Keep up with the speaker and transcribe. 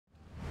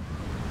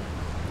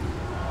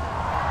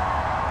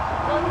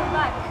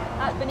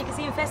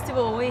Benicassim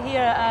Festival. We're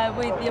here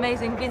with the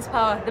amazing Vince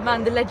Power, the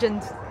man, the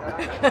legend.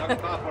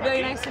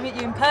 Very nice to meet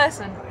you in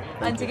person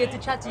and to get to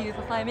chat to you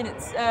for 5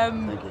 minutes.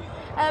 Thank you.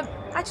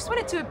 I just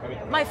wanted to,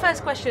 my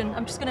first question,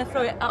 I'm just going to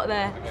throw it out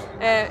there.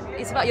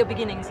 It's about your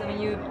beginnings. I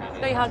mean, you're a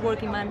very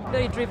hardworking man,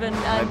 very driven.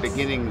 And My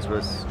beginnings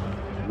was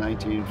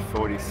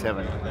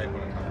 1947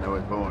 when I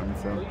was born,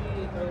 so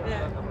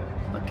yeah.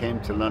 I came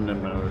to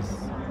London when I was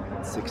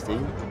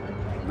 16,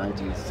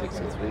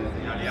 1963 I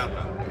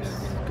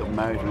think. Got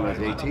married when I was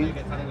 18.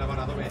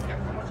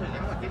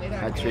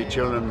 Had 3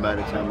 children by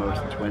the time I was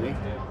 20.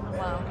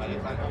 Wow.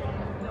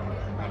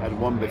 Had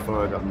one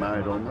before I got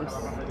married almost.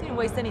 Didn't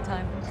waste any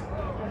time.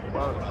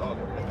 Well,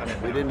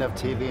 we didn't have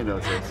TV in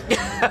those days.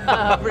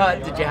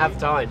 Did you have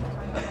time?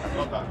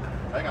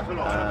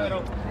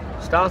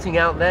 Starting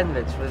out then,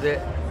 Vince, was it?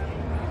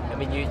 I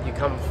mean, you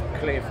come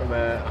clear from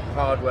a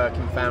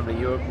hard-working family.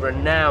 You're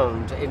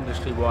renowned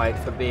industry-wide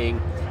for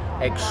being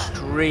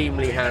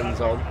extremely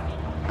hands-on.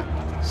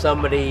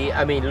 Somebody,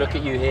 I mean, look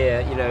at you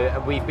here. You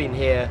know, we've been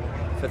here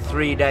for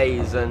 3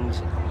 days, and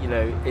you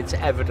know, it's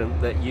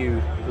evident that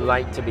you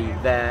like to be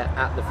there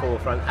at the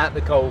forefront, at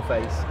the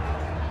coalface.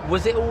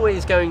 Was it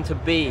always going to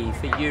be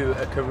for you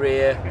a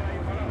career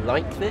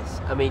like this?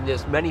 I mean,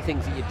 there's many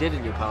things that you did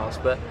in your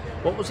past, but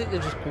what was it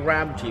that just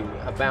grabbed you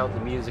about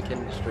the music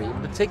industry,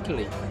 and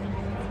particularly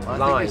I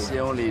live?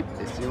 think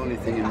it's the only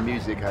thing in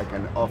music I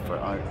can offer.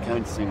 I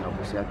can't sing,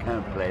 obviously. I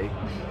can't play.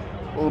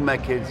 All my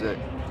kids are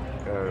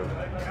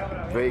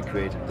very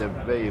creative. They're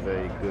very,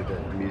 very good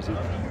at music.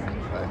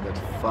 I've got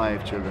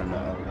 5 children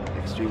now,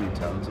 extremely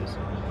talented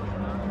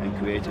and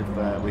creative,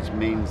 which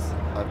means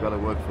I've got to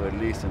work for at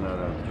least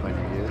another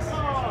 20 years.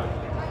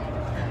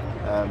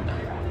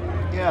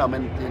 Yeah, I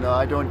mean, you know,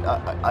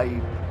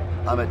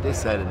 I'm at this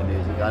side of the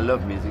music. I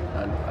love music,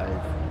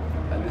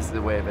 and this is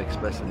a way of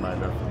expressing my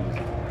love for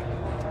music.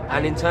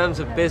 And in terms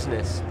of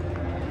business,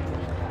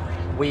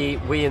 we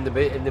in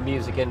the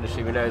music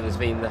industry, we know there's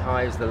been the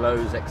highs, the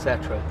lows,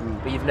 etc.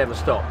 But you've never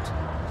stopped.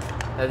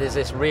 And there's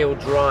this real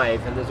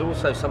drive, and there's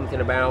also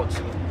something about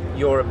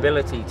your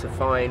ability to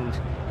find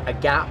a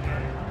gap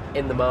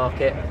in the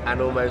market and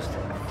almost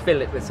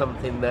fill it with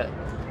something that.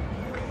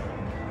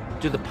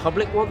 Do the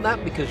public want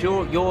that? Because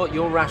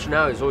your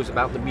rationale is always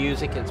about the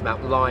music, it's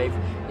about live,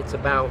 it's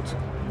about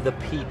the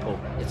people.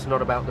 It's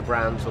not about the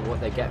brands or what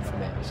they get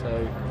from it.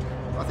 So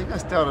I think I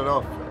started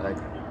off like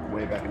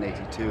way back in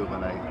 '82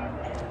 when I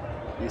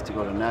used to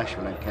go to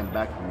Nashville and came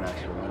back from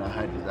Nashville, and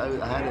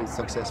I had a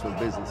successful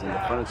business in the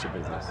furniture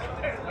business,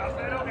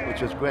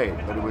 which was great,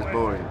 but it was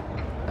boring,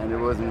 and it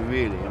wasn't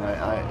really. And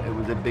it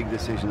was a big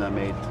decision I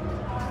made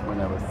when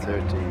I was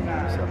 13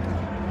 or something,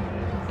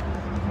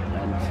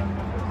 and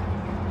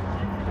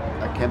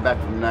I came back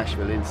from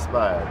Nashville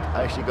inspired.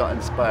 I actually got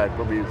inspired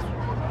probably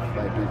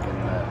by drinking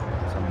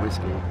some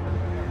whiskey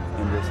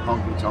in this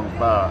honky-tonk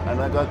bar,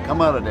 and I got come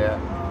out of there.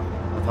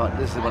 I thought,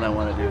 this is what I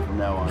want to do from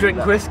now on.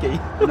 drink whiskey?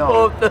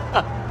 No.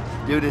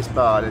 Do this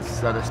bar, this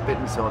sort of spit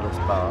and sawdust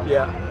bar.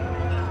 Yeah.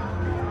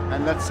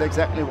 And that's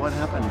exactly what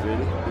happened,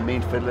 really. The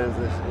Mean Fiddlers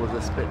was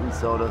a spit and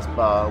sawdust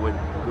bar with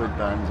good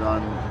bands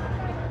on.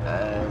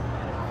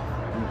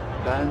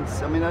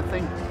 I mean, I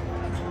think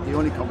the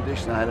only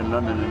competition I had in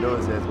London in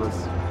those days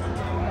was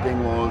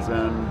Dingwalls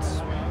and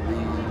the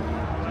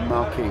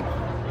Marquee.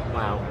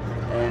 Wow.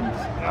 And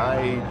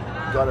I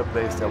got a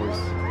place that was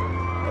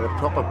at a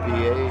proper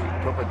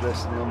PA, proper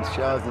dressing rooms,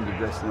 showers in the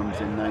dressing rooms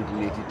in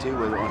 1982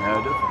 were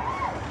unheard of.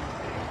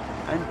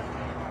 And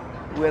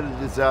we had a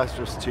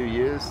disastrous 2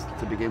 years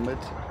to begin with,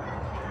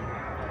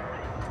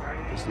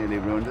 which nearly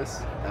ruined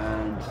us.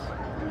 And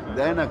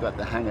then I got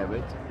the hang of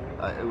it.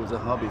 It was a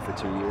hobby for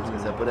 2 years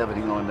because I put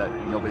everything on that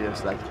nobody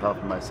else liked apart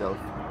from myself.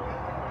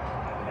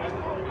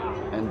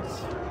 And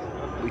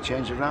we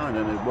changed around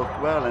and it worked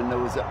well, and there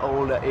was an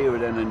older era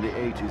then in the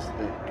 80s,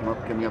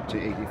 coming up to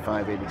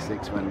 85,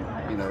 86, when,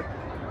 you know,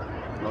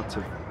 lots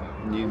of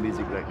new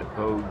music like the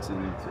Pogues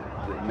and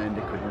the Men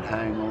That Couldn't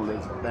Hang, all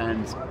those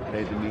bands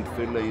played the Meat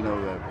Fiddler, you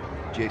know,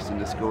 Jason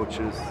the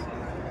Scorchers.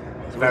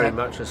 So Very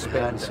much a spit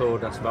and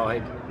sawdust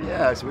vibe.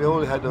 Yeah, so we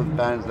all had those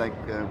bands like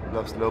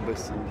Los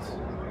Lobos, and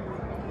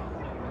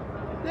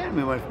then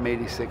we went from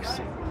 86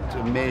 to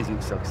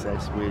amazing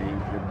success, really.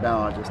 The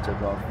bar just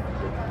took off,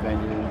 the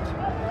venue.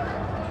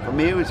 And for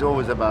me, it was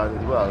always about,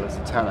 as well, it's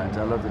the talent.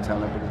 I love the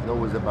talent, but it's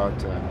always about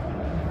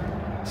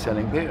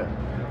selling beer.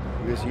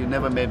 Because you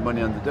never made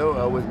money on the door,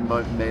 I always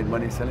made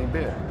money selling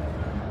beer.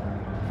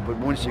 But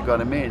once you got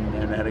them in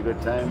and had a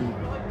good time,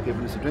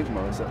 people used to drink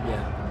more. So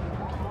Yeah.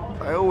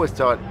 I always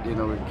thought, you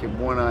know, keep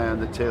one eye on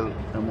the till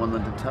and one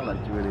on the talent,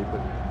 really.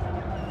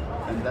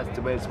 And that's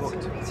the way it's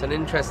worked. It's an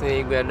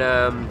interesting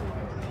thing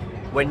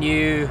when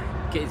you,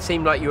 it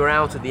seemed like you were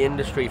out of the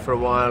industry for a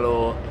while,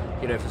 or,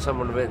 you know, for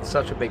someone with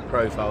such a big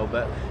profile,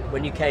 but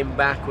when you came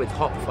back with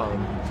Hop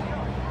Farm,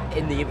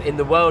 in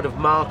the world of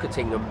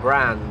marketing and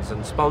brands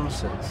and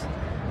sponsors,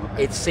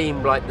 it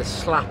seemed like the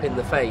slap in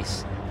the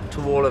face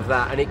to all of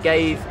that, and it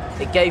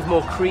gave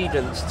more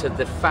credence to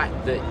the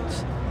fact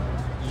that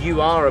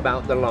you are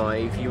about the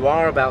live, you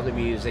are about the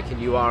music,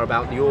 and you are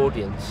about the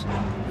audience.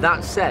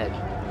 That said,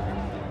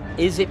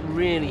 is it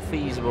really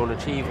feasible and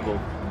achievable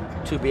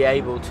to be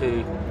able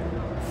to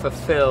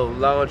fulfill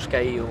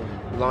large-scale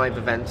live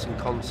events and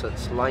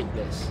concerts like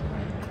this?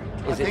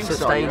 Is it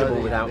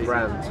sustainable without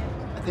brands?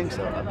 I think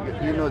so.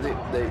 You know,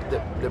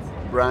 the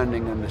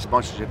branding and the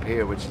sponsorship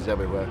here, which is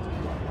everywhere,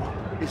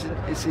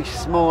 it's a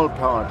small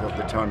part of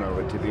the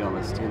turnover, to be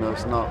honest. You know,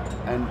 it's not.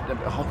 And the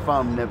Hop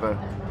Farm never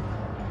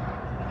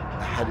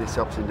had its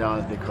ups and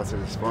downs because of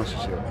the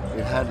sponsorship.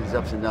 It had its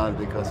ups and downs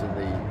because of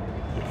the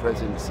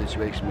present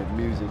situation with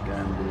music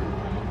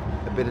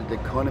and a bit of the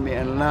economy.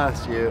 And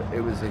last year,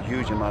 it was a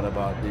huge amount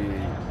about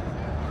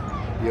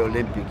the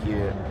Olympic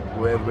year,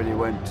 where everybody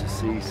went to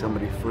see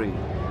somebody free.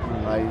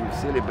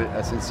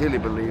 I sincerely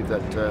believe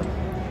that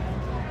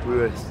we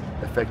were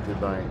affected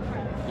by it.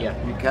 Yeah.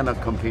 You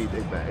cannot compete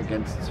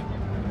against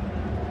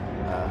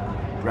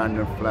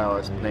Brandon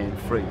Flowers playing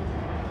free.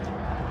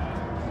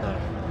 No,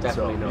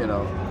 definitely not. You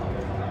know,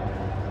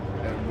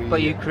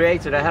 but you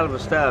created a hell of a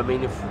stir. I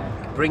mean, if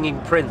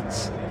bringing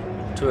Prince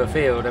to a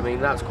field, I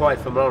mean, that's quite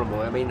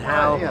phenomenal. I mean,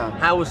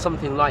 how was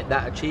something like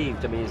that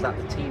achieved? I mean, is that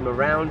the team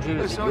around you?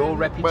 Is it your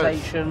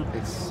reputation?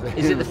 Well,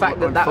 is it the fact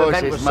that that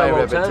event was so my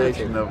alternative?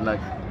 reputation of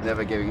like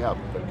never giving up,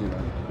 but you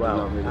know, well,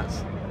 not really.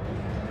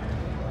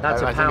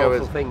 That's a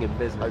powerful thing in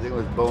business. I think I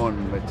was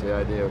born with the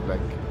idea of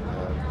like,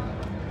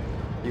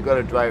 you got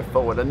to drive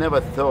forward. I never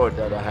thought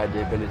that I had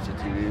the ability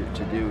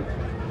to do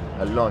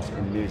a lot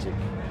in music,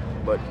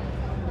 but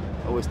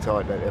I always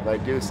thought that if I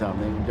do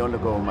something, don't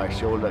look over my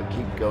shoulder,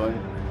 keep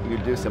going,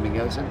 you'll do something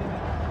else. And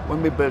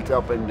when we built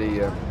up in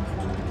the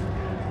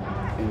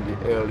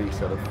early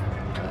sort of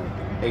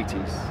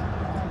 80s,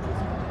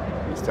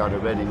 we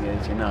started Reading in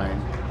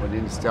 89. We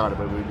didn't start it,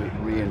 but we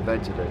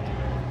reinvented it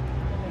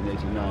in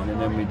 89.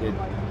 And then we did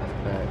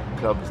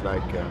clubs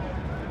like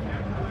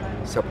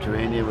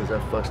Subterranean was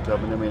our first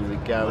club, and then we had the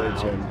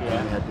Garage, and we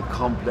had the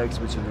Complex,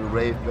 which was a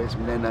rave place,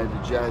 and then I had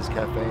the Jazz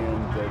Cafe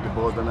and the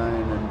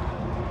Borderline and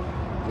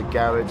the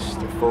Garage,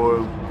 the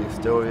Forum, the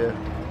Astoria.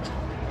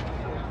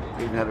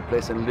 We even had a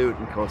place in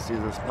Luton called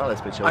Caesar's Palace,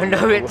 which I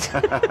know it.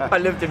 I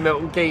lived in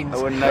Milton Keynes. I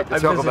wouldn't like to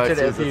talk about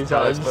Caesar's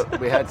Palace, times. but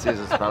we had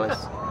Caesar's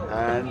Palace.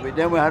 And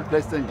then we had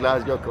places in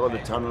Glasgow called the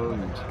Tunnel,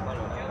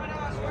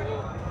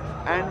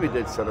 and we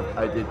did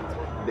I did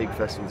big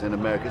festivals in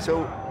America.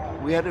 So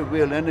we had a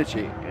real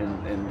energy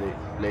in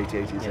the late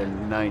 80s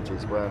and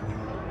 90s, where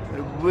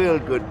real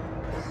good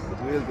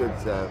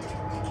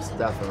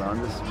staff around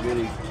us,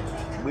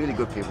 really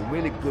good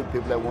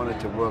people that wanted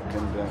to work.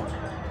 And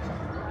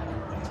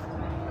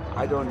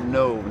I don't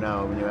know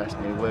now, when you ask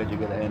me where did you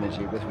get the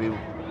energy, because we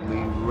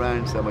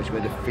ran so much. We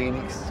had the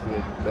Phoenix, we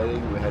had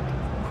Reading, we had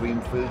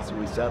Creamfields.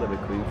 We started with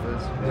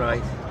Creamfields.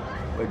 Right.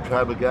 We had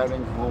Tribal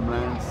Gathering,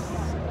 Homelands,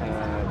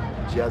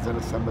 Jazz on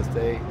a Summer's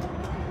Day,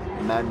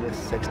 Madness,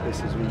 Sex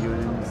Pistols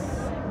reunions.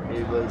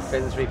 It was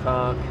Finsbury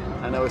Park.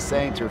 And I was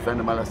saying to a friend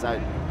of mine last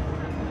night,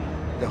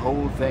 the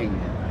whole thing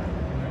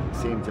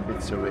seems a bit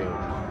surreal.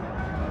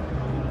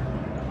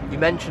 You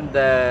mentioned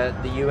the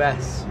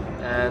US,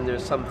 and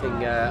there's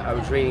something I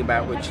was reading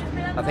about which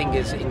I think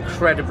is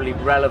incredibly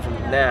relevant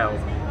now,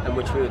 and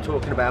which we were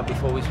talking about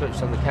before we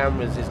switched on the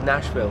cameras, is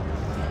Nashville.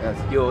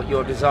 Yes.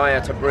 Your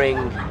desire to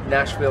bring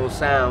Nashville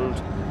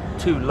sound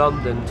to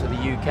London, to the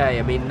UK.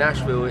 I mean,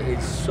 Nashville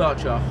is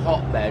such a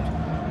hotbed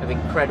of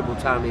incredible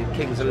talent. I mean,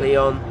 Kings of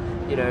Leon,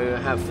 you know,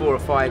 have 4 or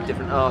 5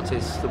 different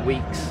artists, The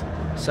Weeks,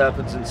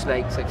 Serpents and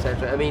Snakes,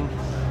 etc. I mean,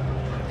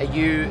 are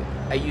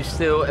you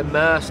still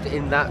immersed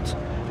in that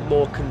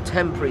more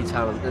contemporary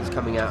talent that's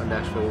coming out of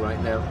Nashville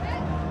right now?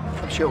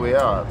 I'm sure we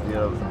are. You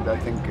know, I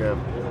think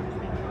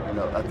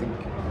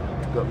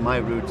my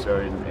roots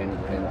are in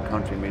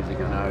country music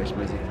and Irish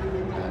music,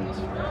 and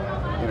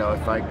you know,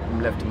 if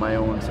I'm left to my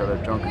own sort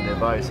of drunken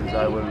devices,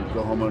 I will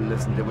go home and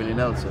listen to Willie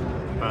Nelson,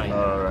 right,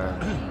 or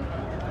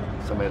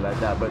somebody like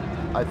that. But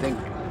I think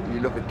you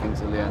look at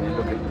Kings of Leon, you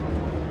look at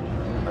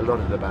a lot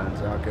of the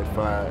bands, Arcade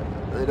Fire,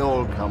 it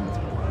all comes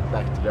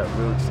back to that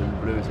roots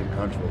and blues and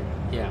country.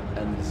 Yeah.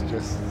 And it's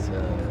just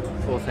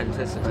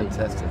authenticity.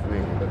 Fantastic,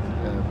 really. But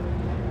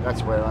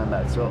that's where I'm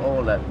at. So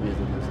all that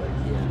music is like.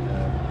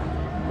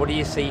 What do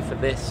you see for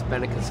this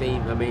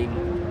Benicassim? I mean,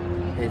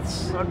 it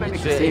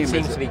Benicassim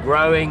seems to be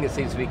growing. It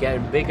seems to be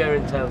getting bigger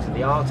in terms of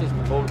the artists,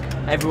 performance.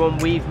 Everyone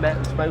we've met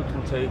and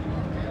spoken to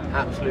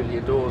absolutely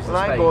adores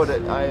the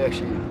space. I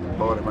actually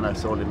bought it when I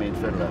sold the main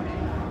fiddler,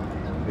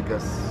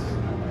 because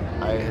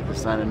I had to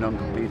sign a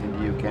non-compete in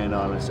the UK and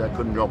Ireland, so I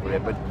couldn't drop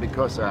it. But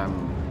because I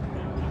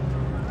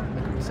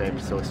couldn't say I'm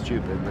so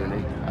stupid,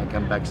 really, I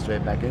came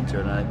straight back into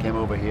it, and I came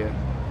over here.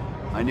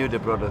 I knew the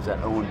brothers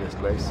that owned this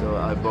place, so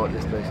I bought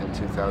this place in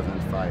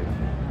 2005,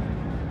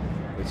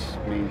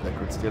 which means I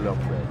could still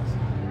operate.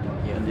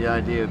 Yeah. And the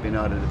idea of being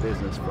out of the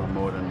business for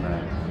more than,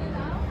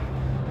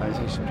 I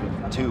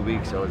think 2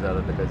 weeks I was out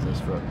of the business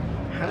for.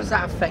 How does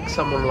that affect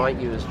someone like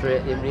you,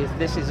 Astrid? I mean,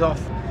 this is off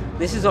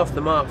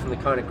the mark from the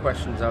kind of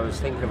questions I was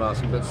thinking of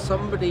asking, but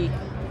somebody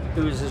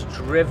who is as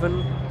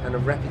driven and a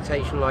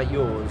reputation like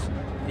yours,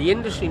 the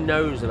industry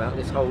knows about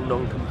this whole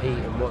non-compete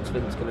and what's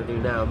Vince going to do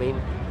now. I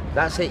mean,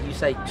 that's it, you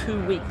say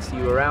 2 weeks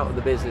you were out of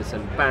the business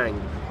and bang,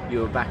 you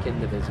were back in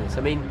the business.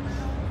 I mean,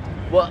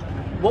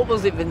 what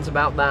was it, Vince,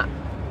 about that?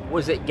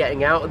 Was it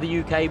getting out of the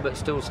UK but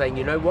still saying,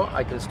 you know what,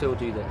 I can still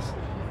do this?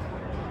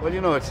 Well,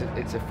 you know, it's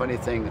a funny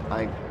thing.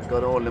 I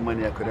got all the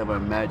money I could ever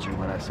imagine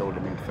when I sold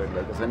the Mean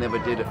Fiddler, because I never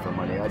did it for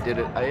money.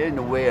 In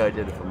a way, I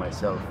did it for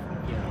myself.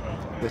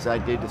 Because I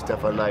did the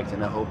stuff I liked,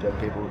 and I hoped that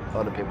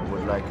other people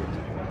would like it.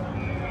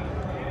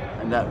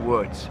 And that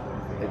worked.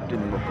 It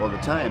didn't work all the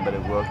time, but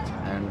it worked.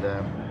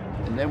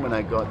 And then when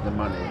I got the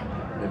money,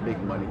 the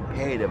big money,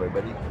 paid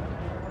everybody,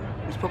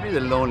 it was probably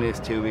the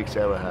loneliest 2 weeks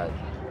I ever had.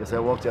 Because I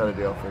walked out of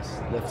the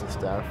office, left the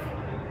staff,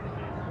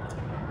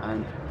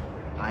 and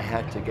I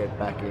had to get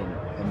back in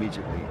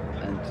immediately.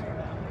 And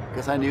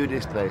because I knew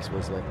this place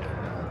was like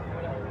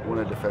one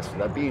of the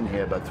festivals. I've been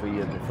here about 3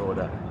 years before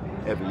that,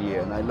 every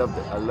year, and I loved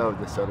it. I loved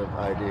the sort of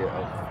idea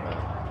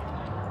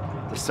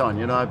of the sun.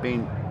 You know,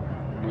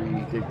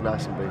 we did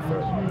Glastonbury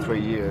for 3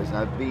 years, and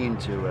I've been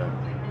to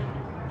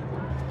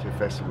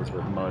festivals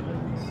with mud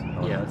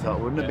and I thought,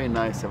 wouldn't it be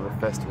nice to have a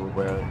festival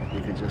where you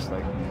could just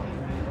like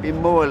be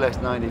more or less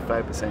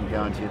 95%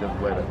 guaranteed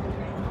of weather.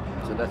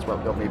 So that's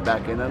what got me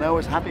back in, and I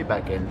was happy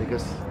back in,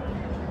 because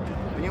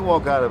when you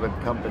walk out of a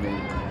company,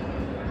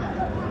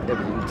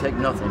 you take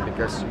nothing,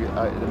 because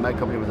my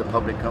company was a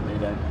public company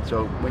then.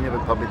 So when you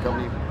have a public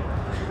company,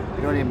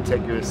 you don't even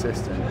take your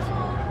assistant.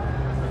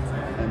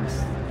 And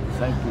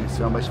thank you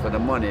so much for the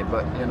money,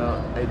 but you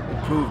know, it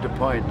proved the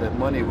point that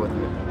money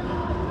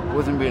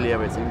wasn't really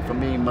everything. For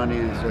me, money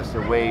is just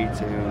a way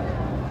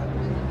to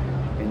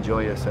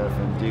enjoy yourself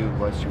and do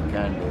what you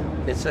can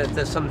do.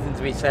 There's something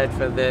to be said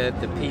for the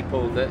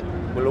people that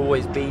will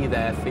always be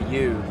there for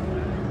you.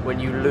 When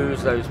you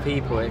lose those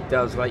people, it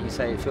does, like you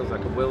say, it feels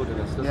like a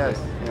wilderness, doesn't it?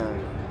 Yeah.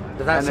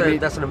 But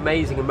that's an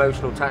amazing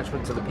emotional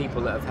attachment to the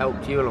people that have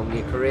helped you along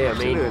your career.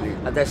 Absolutely.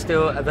 I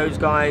mean, are those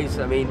guys,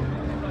 I mean,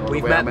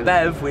 we've met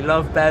Bev, we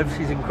love Bev,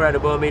 she's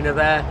incredible. I mean, are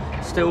there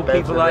still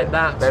people like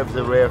that? Bev's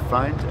a rare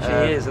find.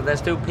 She is, are there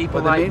still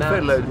people like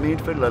that? The Mean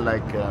Fiddler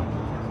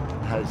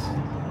has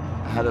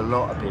had a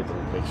lot of people,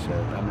 which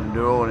I mean,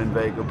 they're all in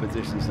very good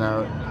positions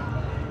now,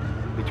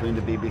 between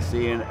the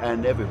BBC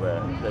and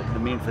everywhere. The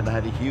Mean Fiddler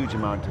had a huge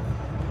amount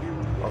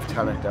of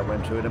talent that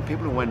went through it, and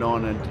people who went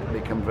on and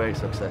become very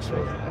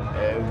successful.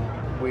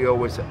 I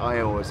always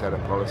had a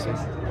policy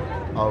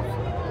of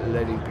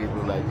letting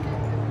people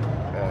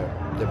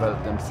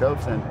develop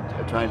themselves and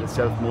trying to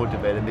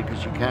self-motivate them,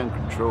 because you can't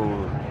control.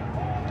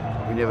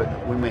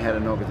 When we had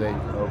an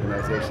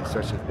organisation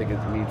such as big as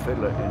the Mean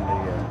Fiddler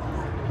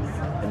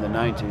in the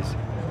 90s,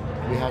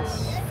 we had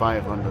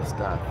 500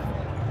 staff.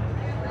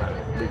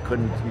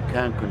 You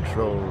can't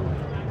control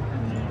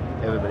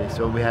everybody,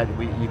 so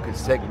you could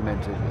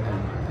segment it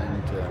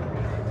and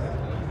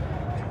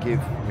give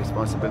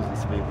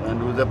responsibilities to people.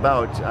 And it was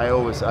about,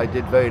 I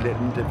did very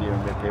little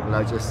interviewing with people.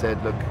 I just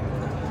said, look,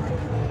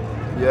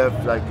 you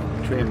have like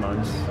 3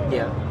 months.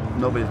 Yeah.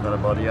 Nobody's going to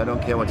bother you. I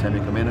don't care what time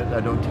you come in it. I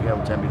don't care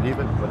what time you leave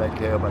it, but I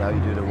care about how you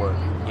do the work.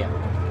 Yeah.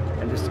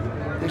 And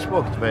this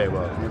worked very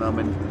well. You know, I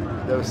mean,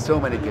 there were so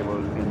many people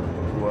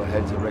who are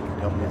heads of record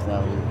companies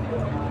now.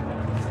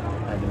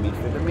 And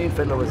the Mean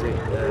Fiddler was it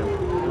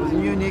was a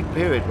unique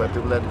period where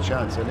people had a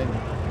chance.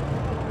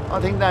 I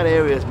think that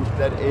era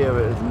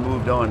has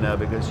moved on now,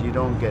 because you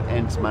don't get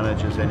ents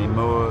managers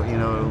anymore. You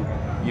know,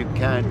 you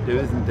can't. There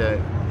isn't a.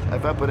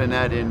 If I put an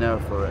ad in now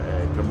for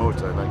a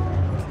promoter, like,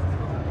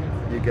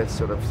 you get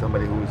sort of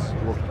somebody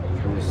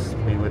who's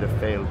been with a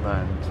failed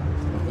band.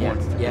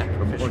 Yeah,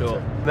 for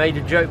sure. Made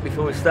a joke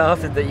before we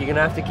started that you're going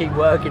to have to keep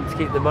working to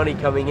keep the money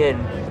coming in.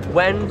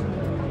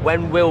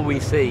 When will we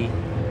see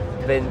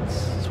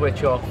Vince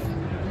switch off,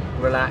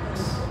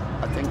 relax?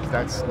 I think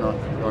that's not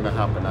going to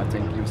happen. I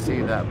think you'll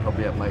see that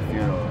probably at my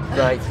funeral.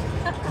 Right,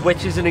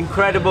 which is an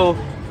incredible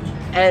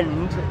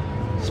end.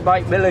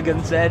 Spike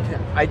Milligan said,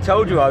 "I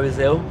told you I was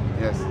ill."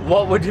 Yes.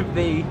 What would it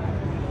be,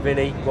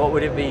 Vinny? What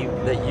would it be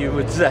that you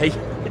would say?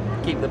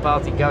 Keep the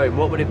party going.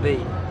 What would it be?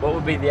 What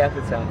would be the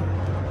epitaph?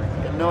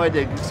 No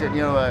idea.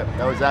 You know,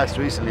 I was asked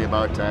recently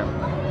about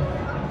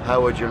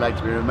how would you like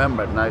to be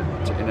remembered, and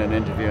in an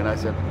interview, and I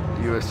said,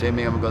 "Do you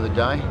assuming I'm going to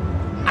die?"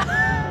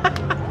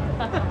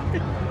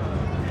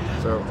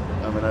 So,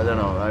 I mean, I don't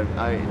know.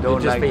 I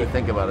don't like to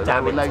think about it. I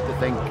would like to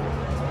think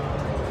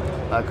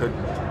I could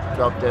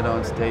drop dead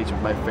on stage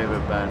with my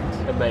favorite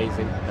band.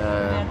 Amazing.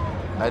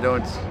 I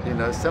don't, you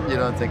know, something you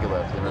don't think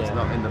about. You know, it's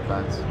not in the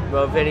plans.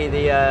 Well, Vinny,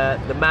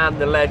 the man,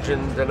 the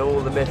legend, and all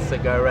the myths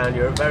that go around.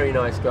 You're a very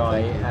nice guy,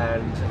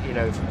 and you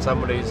know, from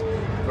someone who's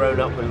grown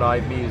up with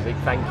live music.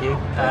 Thank you,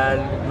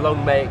 and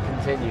long may it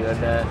continue.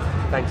 And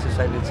thanks for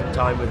spending some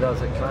time with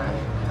us at Clash.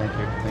 Thank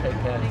you.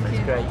 Take care. Thank you.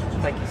 It's great.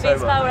 Thank you so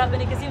Vince much. Power at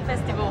Benicassim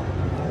Festival.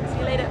 See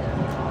you later.